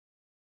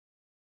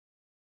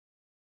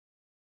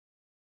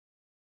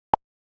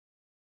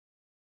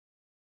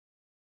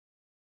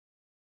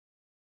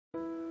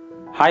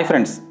Hi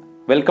friends,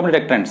 welcome to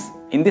Tech Trends.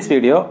 In this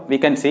video, we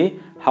can see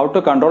how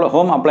to control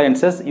home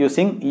appliances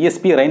using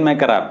ESP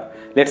RainMaker app.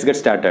 Let's get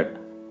started.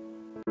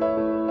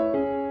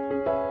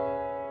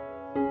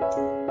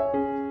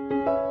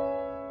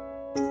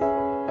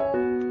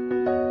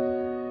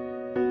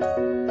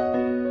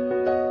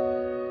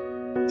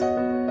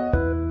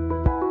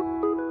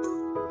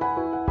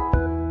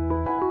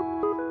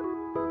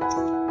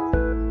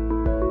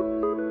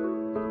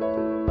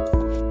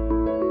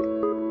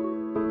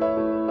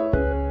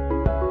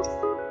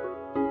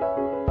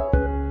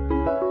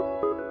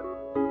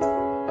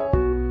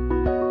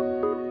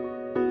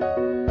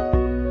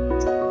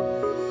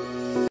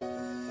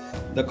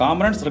 The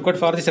components required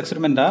for this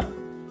experiment are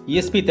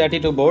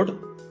ESP32 board,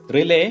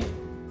 relay,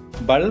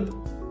 bulb,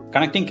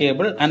 connecting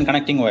cable and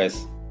connecting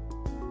wires.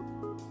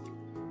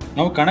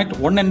 Now connect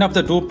one end of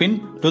the 2 pin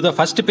to the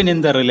first pin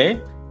in the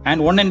relay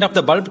and one end of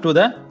the bulb to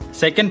the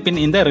second pin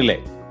in the relay.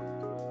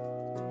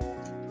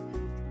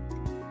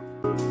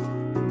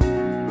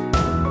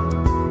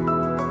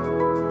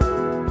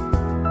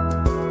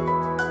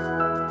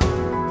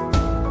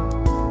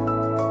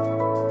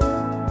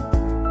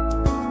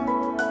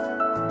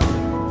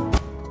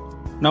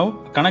 Now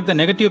connect the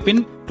negative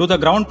pin to the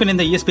ground pin in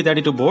the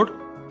ESP32 board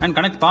and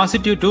connect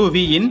positive to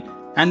V in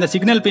and the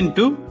signal pin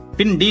to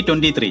pin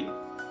D23.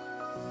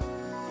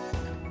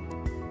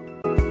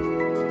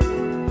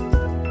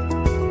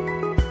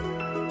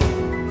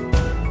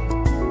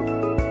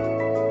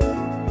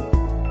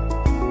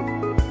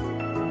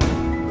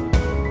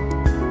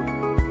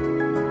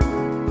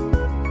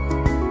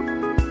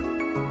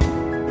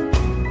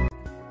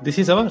 This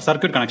is our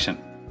circuit connection.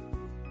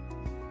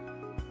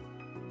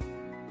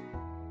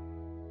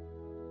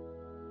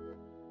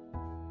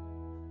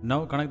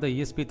 Now connect the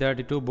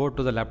ESP32 board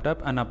to the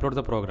laptop and upload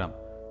the program.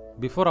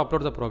 Before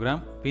upload the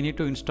program, we need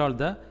to install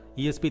the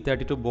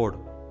ESP32 board.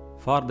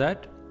 For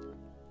that,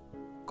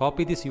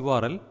 copy this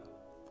URL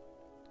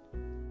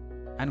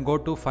and go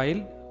to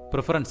File,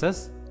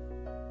 Preferences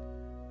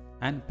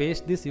and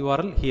paste this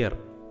URL here.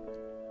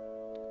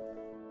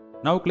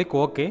 Now click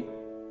OK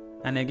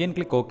and again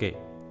click OK.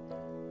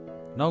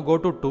 Now go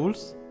to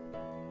Tools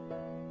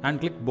and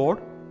click Board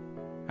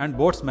and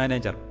Boards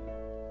Manager.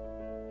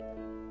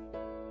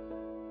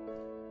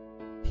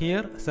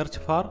 Here search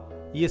for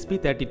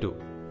ESP32.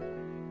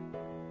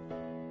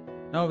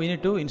 Now we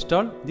need to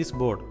install this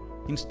board.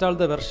 Install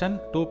the version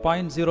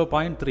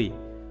 2.0.3.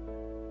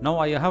 Now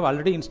I have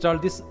already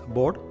installed this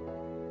board.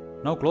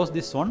 Now close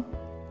this one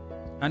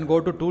and go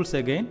to Tools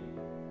again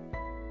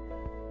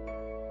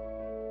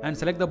and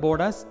select the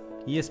board as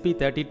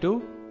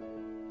ESP32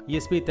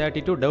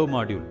 Dev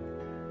module.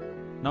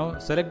 Now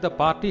select the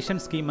partition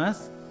scheme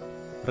as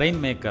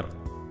RainMaker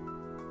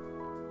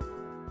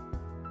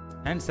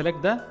and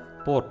select the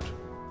port.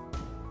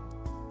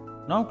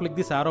 Now click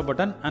this arrow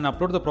button and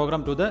upload the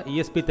program to the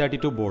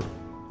ESP32 board.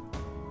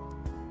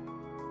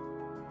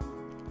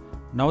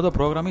 Now the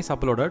program is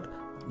uploaded.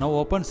 Now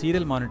open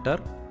serial monitor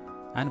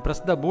and press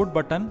the boot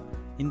button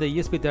in the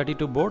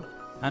ESP32 board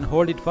and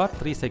hold it for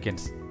 3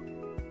 seconds.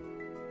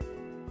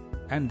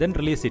 And then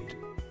release it.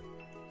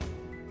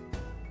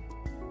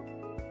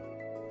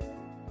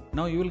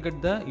 Now you will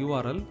get the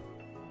URL.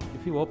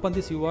 If you open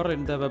this URL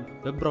in the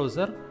web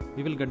browser,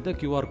 we will get the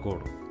QR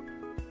code.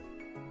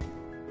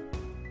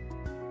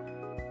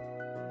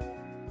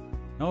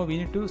 Now we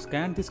need to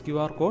scan this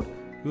QR code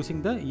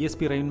using the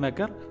ESP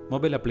RainMaker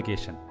mobile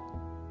application.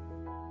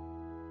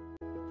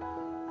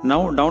 Now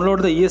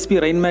download the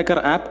ESP RainMaker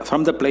app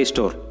from the Play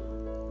Store.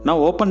 Now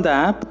open the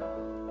app,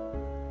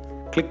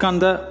 click on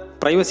the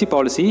privacy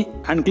policy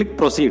and click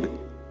Proceed.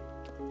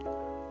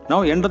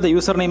 Now enter the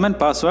username and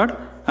password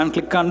and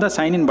click on the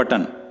sign in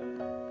button.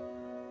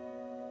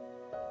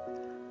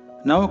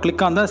 Now click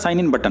on the sign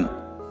in button.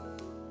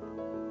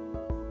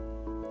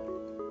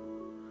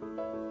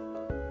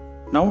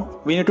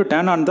 Now we need to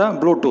turn on the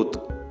Bluetooth.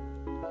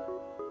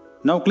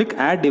 Now click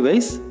Add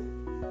Device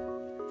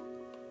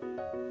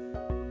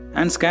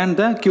and scan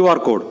the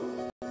QR code.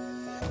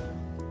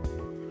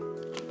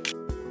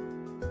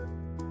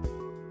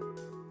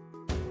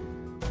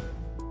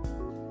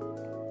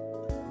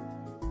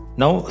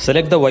 Now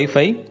select the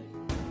Wi-Fi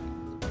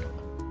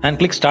and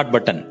click Start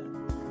button.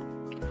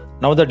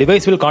 Now the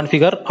device will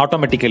configure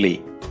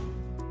automatically.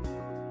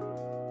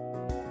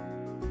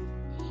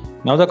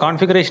 Now the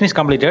configuration is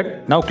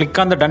completed. Now click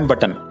on the Done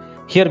button.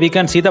 Here we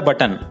can see the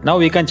button. Now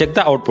we can check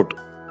the output.